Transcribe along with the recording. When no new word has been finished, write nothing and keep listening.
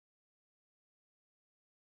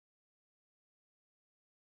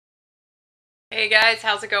Hey guys,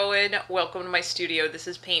 how's it going? Welcome to my studio. This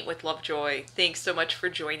is Paint with Lovejoy. Thanks so much for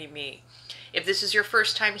joining me. If this is your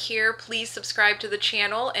first time here, please subscribe to the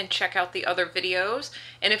channel and check out the other videos.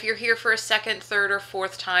 And if you're here for a second, third, or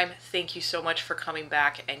fourth time, thank you so much for coming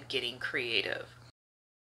back and getting creative.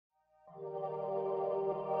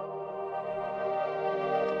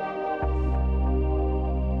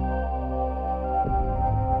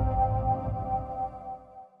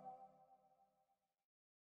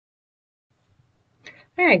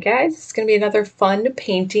 All right, guys, it's going to be another fun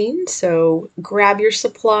painting. So grab your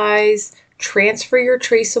supplies, transfer your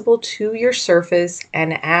traceable to your surface,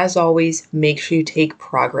 and as always, make sure you take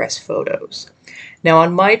progress photos. Now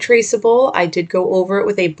on my traceable, I did go over it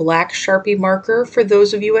with a black Sharpie marker for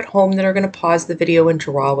those of you at home that are going to pause the video and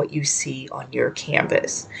draw what you see on your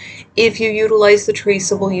canvas. If you utilize the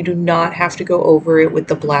traceable, you do not have to go over it with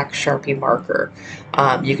the black Sharpie marker.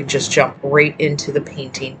 You can just jump right into the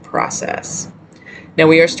painting process. Now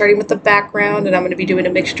we are starting with the background, and I'm going to be doing a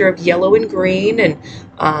mixture of yellow and green, and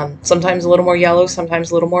sometimes a little more yellow,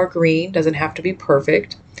 sometimes a little more green. Doesn't have to be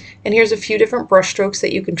perfect. And here's a few different brush strokes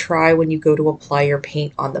that you can try when you go to apply your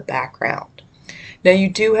paint on the background. Now you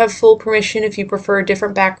do have full permission if you prefer a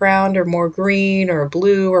different background or more green or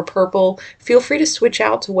blue or purple. Feel free to switch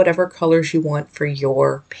out to whatever colors you want for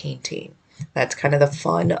your painting. That's kind of the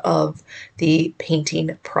fun of the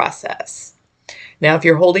painting process. Now, if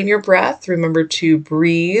you're holding your breath, remember to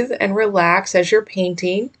breathe and relax as you're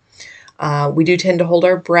painting. We do tend to hold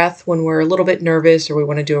our breath when we're a little bit nervous or we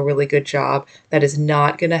want to do a really good job. That is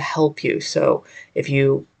not going to help you. So if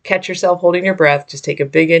you catch yourself holding your breath, just take a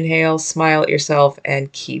big inhale, smile at yourself,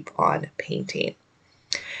 and keep on painting.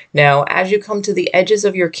 Now, as you come to the edges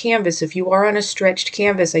of your canvas, if you are on a stretched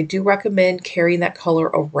canvas, I do recommend carrying that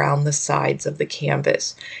color around the sides of the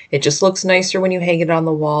canvas. It just looks nicer when you hang it on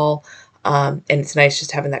the wall. And it's nice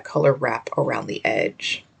just having that color wrap around the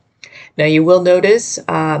edge. Now you will notice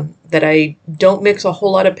that I don't mix a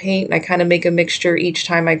whole lot of paint, and I kind of make a mixture each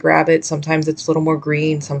time I grab it. Sometimes it's a little more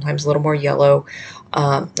green, sometimes a little more yellow.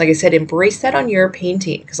 Like I said, embrace that on your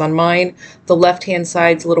painting, because on mine, the left-hand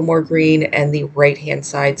side's a little more green and the right-hand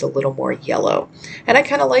side's a little more yellow. And I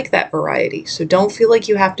kind of like that variety. So don't feel like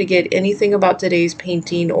you have to get anything about today's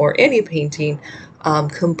painting or any painting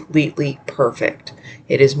completely perfect.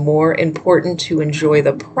 It is more important to enjoy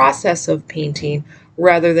the process of painting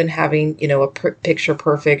rather than having, a picture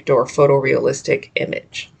perfect or photorealistic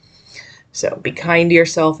image. So be kind to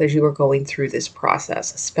yourself as you are going through this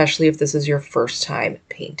process, especially if this is your first time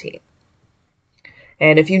painting.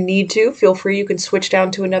 And if you need to, feel free, you can switch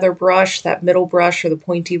down to another brush, that middle brush or the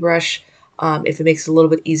pointy brush, if it makes it a little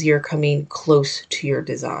bit easier coming close to your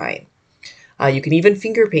design. You can even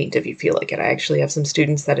finger paint if you feel like it. I actually have some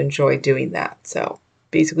students that enjoy doing that. So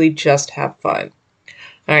basically just have fun.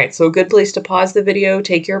 All right, so a good place to pause the video,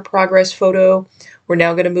 take your progress photo. We're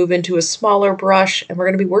now going to move into a smaller brush, and we're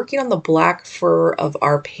going to be working on the black fur of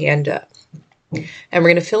our panda. And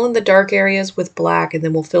we're going to fill in the dark areas with black, and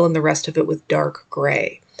then we'll fill in the rest of it with dark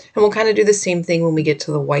gray. And we'll kind of do the same thing when we get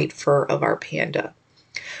to the white fur of our panda.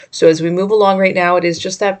 So as we move along right now, it is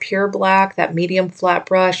just that pure black, that medium flat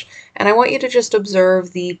brush, and I want you to just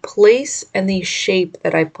observe the place and the shape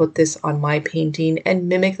that I put this on my painting and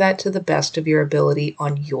mimic that to the best of your ability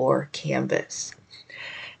on your canvas.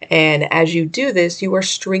 And as you do this, you are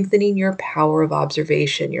strengthening your power of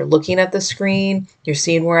observation. You're looking at the screen, you're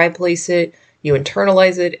seeing where I place it, you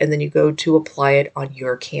internalize it, and then you go to apply it on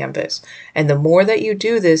your canvas. And the more that you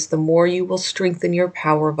do this, the more you will strengthen your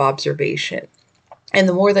power of observation. And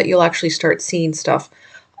the more that you'll actually start seeing stuff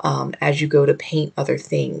as you go to paint other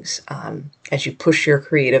things, as you push your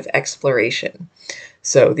creative exploration.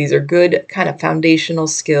 So these are good kind of foundational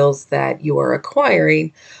skills that you are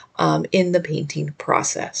acquiring in the painting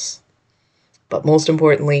process. But most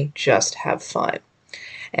importantly, just have fun.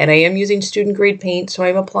 And I am using student grade paint, so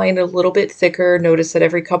I'm applying it a little bit thicker. Notice that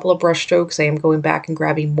every couple of brush strokes, I am going back and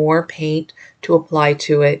grabbing more paint to apply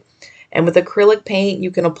to it. And with acrylic paint,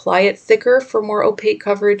 you can apply it thicker for more opaque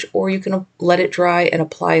coverage, or you can let it dry and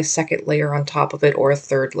apply a second layer on top of it or a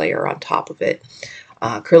third layer on top of it.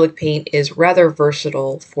 Acrylic paint is rather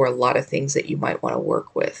versatile for a lot of things that you might want to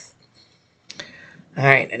work with. All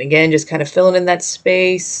right, and again, just kind of filling in that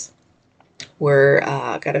space. We're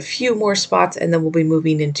got a few more spots, and then we'll be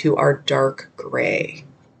moving into our dark gray.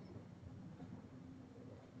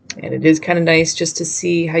 And it is kind of nice just to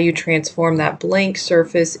see how you transform that blank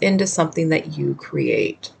surface into something that you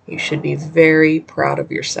create. You should be very proud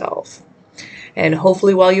of yourself. And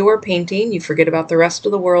hopefully while you are painting, you forget about the rest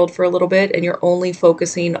of the world for a little bit and you're only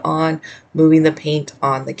focusing on moving the paint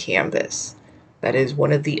on the canvas. That is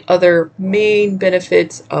one of the other main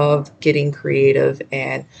benefits of getting creative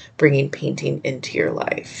and bringing painting into your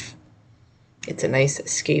life. It's a nice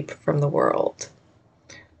escape from the world.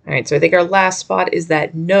 All right, so I think our last spot is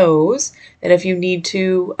that nose. And if you need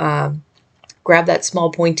to grab that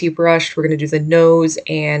small pointy brush, we're going to do the nose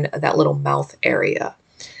and that little mouth area.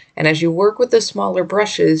 And as you work with the smaller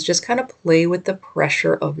brushes, just kind of play with the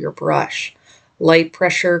pressure of your brush. Light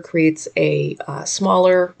pressure creates a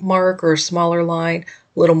smaller mark or a smaller line.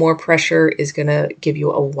 A little more pressure is going to give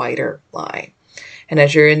you a wider line. And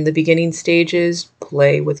as you're in the beginning stages,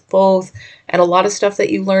 play with both. And a lot of stuff that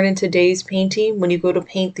you learn in today's painting, when you go to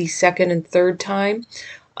paint the second and third time,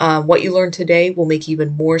 what you learned today will make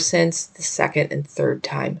even more sense the second and third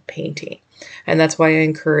time painting. And that's why I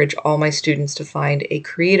encourage all my students to find a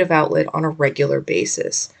creative outlet on a regular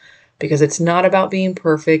basis, because it's not about being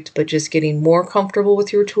perfect, but just getting more comfortable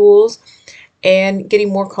with your tools and getting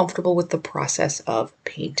more comfortable with the process of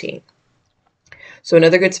painting. So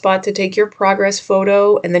another good spot to take your progress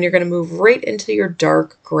photo, and then you're going to move right into your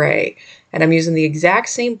dark gray. And I'm using the exact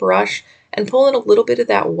same brush and pulling a little bit of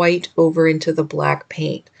that white over into the black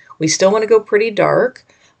paint. We still want to go pretty dark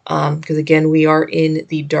because again, we are in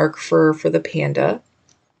the dark fur for the panda.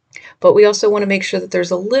 But we also want to make sure that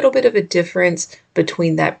there's a little bit of a difference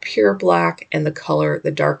between that pure black and the color,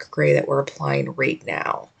 the dark gray that we're applying right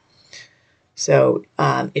now. So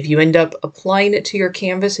if you end up applying it to your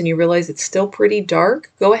canvas and you realize it's still pretty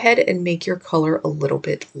dark, go ahead and make your color a little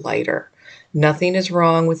bit lighter. Nothing is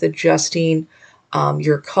wrong with adjusting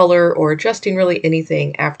your color or adjusting really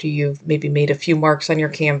anything after you've maybe made a few marks on your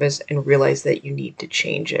canvas and realize that you need to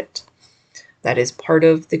change it. That is part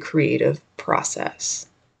of the creative process.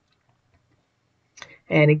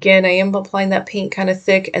 And again, I am applying that paint kind of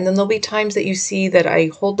thick, and then there'll be times that you see that I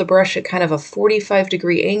hold the brush at kind of a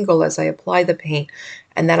 45-degree angle as I apply the paint,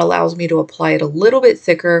 and that allows me to apply it a little bit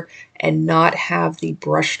thicker and not have the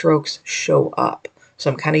brush strokes show up.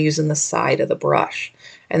 So I'm kind of using the side of the brush.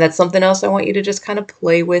 And that's something else I want you to just kind of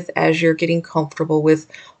play with as you're getting comfortable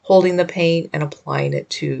with holding the paint and applying it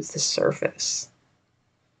to the surface.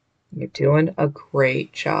 You're doing a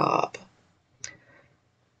great job.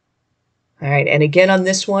 All right, and again on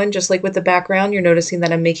this one, just like with the background, you're noticing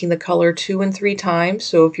that I'm making the color 2 and 3 times.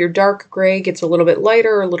 So if your dark gray gets a little bit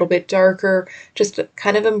lighter or a little bit darker, just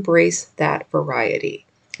kind of embrace that variety.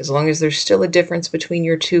 As long as there's still a difference between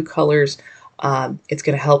your two colors, it's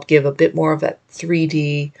going to help give a bit more of that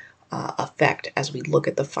 3D effect as we look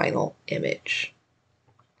at the final image.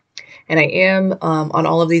 And I am, on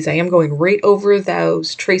all of these, I am going right over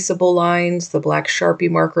those traceable lines, the black Sharpie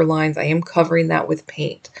marker lines. I am covering that with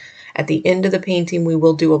paint. At the end of the painting, we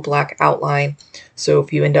will do a black outline. So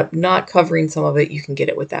if you end up not covering some of it, you can get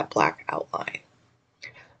it with that black outline.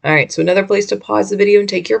 All right, so another place to pause the video and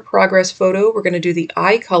take your progress photo. We're going to do the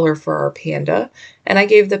eye color for our panda. And I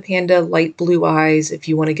gave the panda light blue eyes. If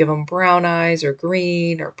you want to give them brown eyes or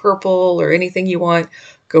green or purple or anything you want,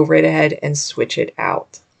 go right ahead and switch it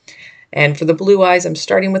out. And for the blue eyes, I'm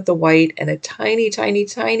starting with the white, and a tiny, tiny,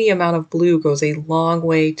 tiny amount of blue goes a long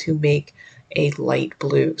way to make a light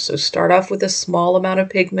blue. So start off with a small amount of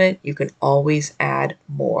pigment. You can always add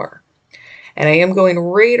more. And I am going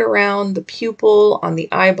right around the pupil on the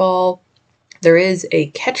eyeball. There is a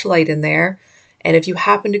catch light in there. And if you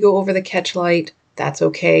happen to go over the catch light, that's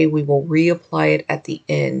okay. We will reapply it at the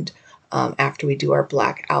end after we do our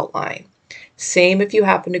black outline. Same if you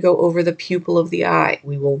happen to go over the pupil of the eye.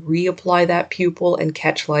 We will reapply that pupil and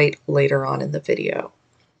catch light later on in the video.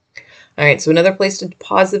 All right, so another place to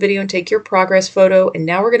pause the video and take your progress photo. And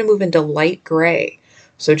now we're going to move into light gray.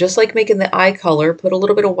 So just like making the eye color, put a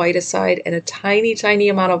little bit of white aside, and a tiny, tiny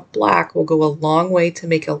amount of black will go a long way to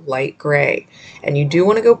make a light gray. And you do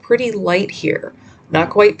want to go pretty light here.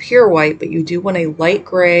 Not quite pure white, but you do want a light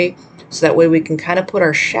gray, so that way we can kind of put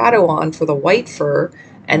our shadow on for the white fur,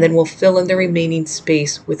 and then we'll fill in the remaining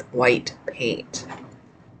space with white paint.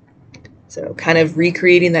 So kind of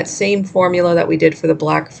recreating that same formula that we did for the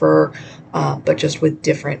black fur, but just with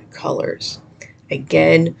different colors.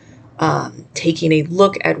 Again, taking a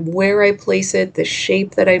look at where I place it, the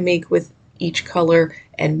shape that I make with each color,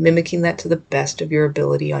 and mimicking that to the best of your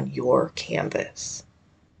ability on your canvas.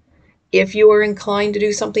 If you are inclined to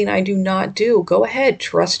do something I do not do, go ahead,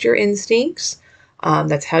 trust your instincts.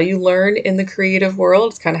 That's how you learn in the creative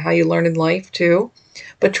world. It's kind of how you learn in life too.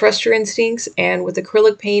 But trust your instincts, and with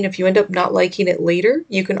acrylic paint, if you end up not liking it later,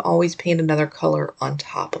 you can always paint another color on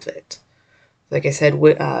top of it. Like I said,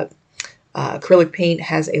 acrylic paint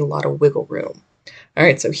has a lot of wiggle room. All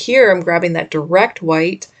right, so here I'm grabbing that direct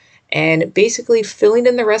white and basically filling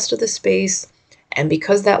in the rest of the space And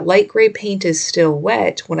because that light gray paint is still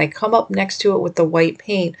wet, when I come up next to it with the white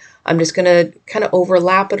paint, I'm just going to kind of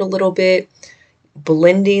overlap it a little bit,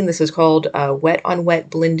 blending. This is called wet on wet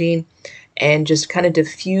blending, and just kind of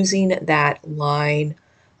diffusing that line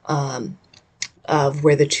of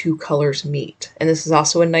where the two colors meet. And this is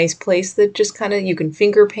also a nice place that just kind of, you can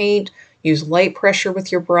finger paint, use light pressure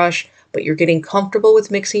with your brush, but you're getting comfortable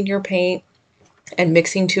with mixing your paint and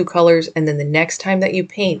mixing two colors. And then the next time that you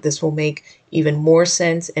paint, this will make even more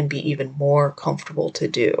sense and be even more comfortable to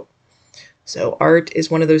do. So art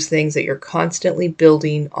is one of those things that you're constantly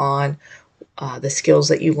building on the skills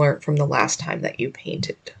that you learned from the last time that you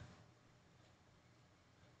painted.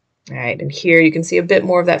 All right, and here you can see a bit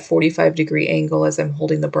more of that 45-degree angle as I'm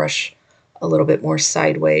holding the brush a little bit more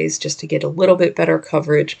sideways just to get a little bit better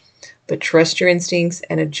coverage. But trust your instincts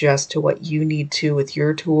and adjust to what you need to with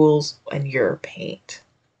your tools and your paint.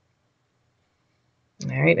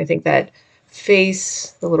 All right, I think that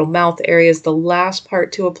face, the little mouth area is the last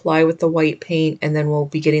part to apply with the white paint, and then we'll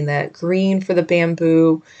be getting that green for the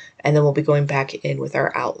bamboo, and then we'll be going back in with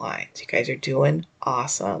our outlines. You guys are doing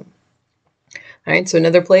awesome. All right, so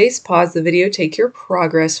another place, pause the video, take your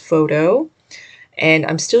progress photo. And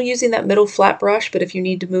I'm still using that middle flat brush, but if you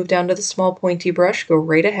need to move down to the small pointy brush, go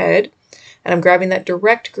right ahead. And I'm grabbing that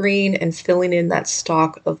direct green and filling in that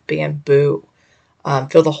stalk of bamboo.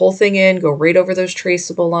 Fill the whole thing in, go right over those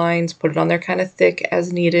traceable lines, put it on there kind of thick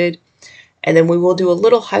as needed. And then we will do a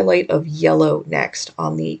little highlight of yellow next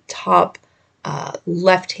on the top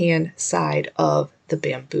left-hand side of the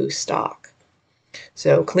bamboo stalk.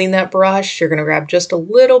 So clean that brush. You're going to grab just a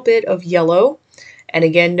little bit of yellow. And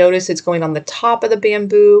again, notice it's going on the top of the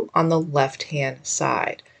bamboo on the left-hand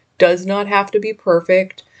side. Does not have to be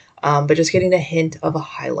perfect, but just getting a hint of a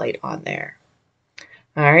highlight on there.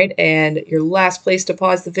 All right, and your last place to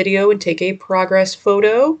pause the video and take a progress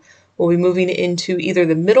photo, we'll be moving into either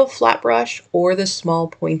the middle flat brush or the small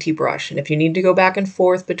pointy brush. And if you need to go back and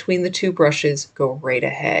forth between the two brushes, go right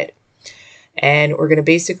ahead. And we're going to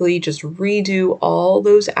basically just redo all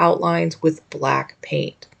those outlines with black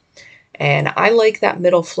paint. And I like that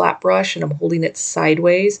middle flat brush, and I'm holding it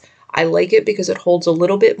sideways. I like it because it holds a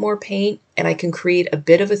little bit more paint and I can create a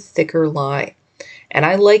bit of a thicker line. And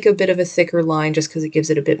I like a bit of a thicker line just because it gives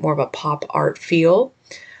it a bit more of a pop art feel.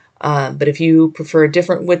 But if you prefer a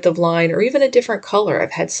different width of line or even a different color,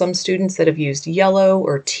 I've had some students that have used yellow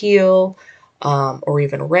or teal or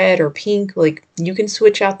even red or pink. Like, you can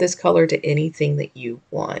switch out this color to anything that you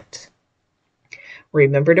want.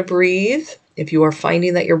 Remember to breathe. If you are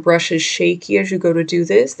finding that your brush is shaky as you go to do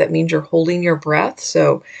this, that means you're holding your breath.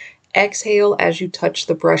 So exhale as you touch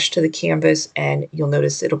the brush to the canvas, and you'll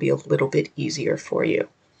notice it'll be a little bit easier for you.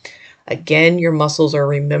 Again, your muscles are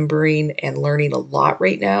remembering and learning a lot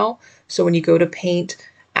right now. So when you go to paint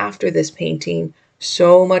after this painting,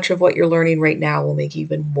 so much of what you're learning right now will make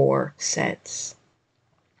even more sense.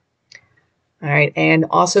 All right, and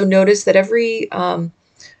also notice that every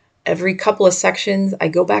couple of sections, I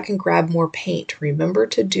go back and grab more paint. Remember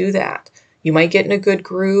to do that. You might get in a good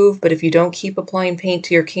groove, but if you don't keep applying paint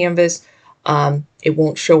to your canvas, it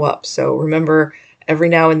won't show up. So remember, every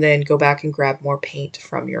now and then, go back and grab more paint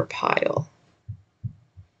from your pile.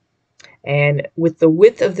 And with the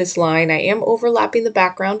width of this line, I am overlapping the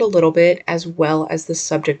background a little bit, as well as the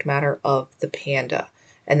subject matter of the panda.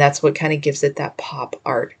 And that's what kind of gives it that pop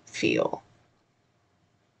art feel.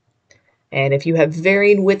 And if you have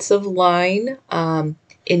varying widths of line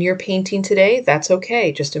in your painting today, that's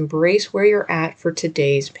okay. Just embrace where you're at for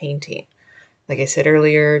today's painting. Like I said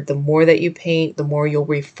earlier, the more that you paint, the more you'll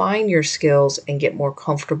refine your skills and get more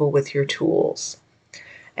comfortable with your tools.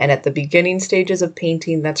 And at the beginning stages of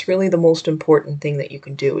painting, that's really the most important thing that you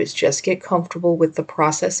can do, is just get comfortable with the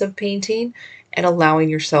process of painting and allowing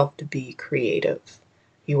yourself to be creative.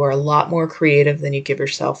 You are a lot more creative than you give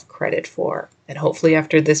yourself credit for. And hopefully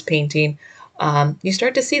after this painting, you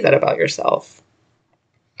start to see that about yourself.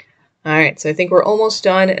 All right, so I think we're almost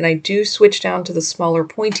done, and I do switch down to the smaller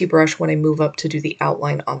pointy brush when I move up to do the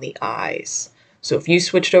outline on the eyes. So if you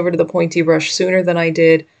switched over to the pointy brush sooner than I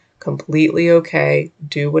did, completely okay.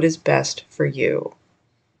 Do what is best for you.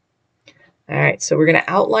 All right, so we're going to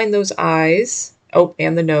outline those eyes. Oh,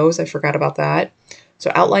 and the nose. I forgot about that.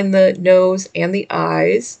 So outline the nose and the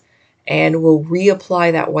eyes, and we'll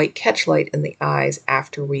reapply that white catchlight in the eyes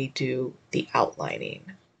after we do the outlining.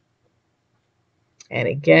 And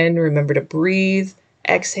again, remember to breathe.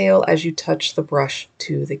 Exhale as you touch the brush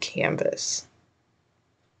to the canvas.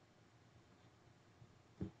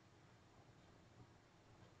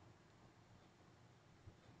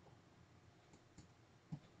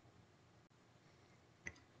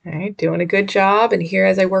 All right, doing a good job. And here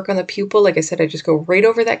as I work on the pupil, like I said, I just go right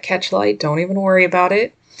over that catch light. Don't even worry about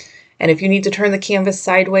it. And if you need to turn the canvas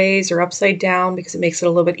sideways or upside down because it makes it a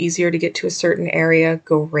little bit easier to get to a certain area,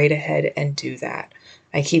 go right ahead and do that.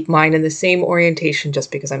 I keep mine in the same orientation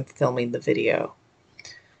just because I'm filming the video.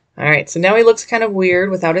 All right, so now he looks kind of weird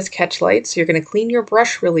without his catch light. So you're going to clean your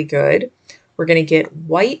brush really good. We're going to get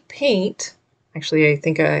white paint. Actually, I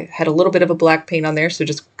think I had a little bit of a black paint on there, so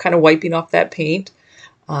just kind of wiping off that paint.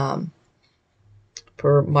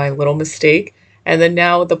 For my little mistake. And then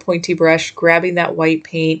now with the pointy brush, grabbing that white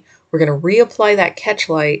paint, we're going to reapply that catch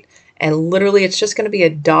light, and literally it's just going to be a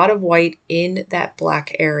dot of white in that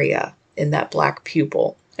black area, in that black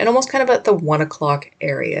pupil, and almost kind of at the 1 o'clock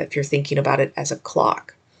area if you're thinking about it as a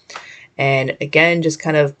clock. And again, just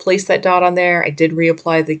kind of place that dot on there. I did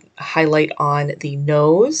reapply the highlight on the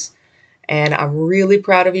nose, and I'm really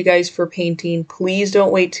proud of you guys for painting. Please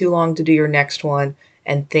don't wait too long to do your next one.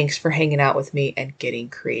 And thanks for hanging out with me and getting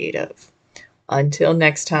creative. Until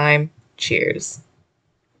next time, cheers.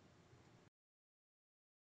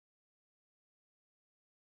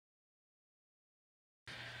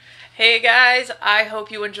 Hey guys, I hope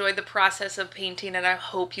you enjoyed the process of painting and I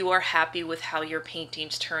hope you are happy with how your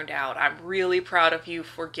paintings turned out. I'm really proud of you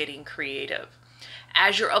for getting creative.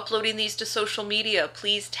 As you're uploading these to social media,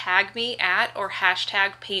 please tag me at or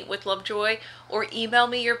hashtag paintwithlovejoy or email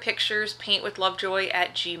me your pictures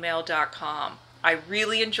paintwithlovejoy@gmail.com. I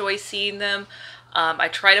really enjoy seeing them. I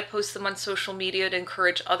try to post them on social media to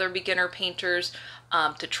encourage other beginner painters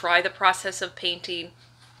to try the process of painting.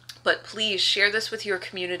 But please share this with your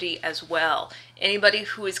community as well. Anybody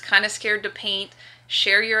who is kind of scared to paint,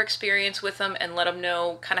 share your experience with them and let them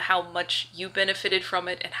know kind of how much you benefited from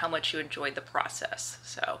it and how much you enjoyed the process.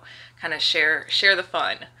 So kind of share the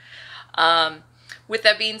fun. With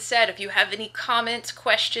that being said, if you have any comments,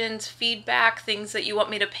 questions, feedback, things that you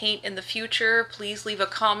want me to paint in the future, please leave a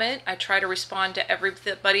comment. I try to respond to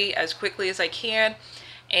everybody as quickly as I can.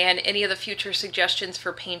 And any of the future suggestions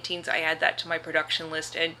for paintings, I add that to my production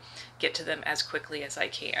list and get to them as quickly as I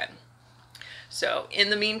can. So in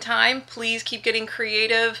the meantime, please keep getting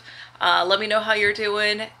creative. Let me know how you're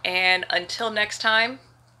doing. And until next time,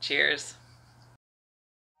 cheers.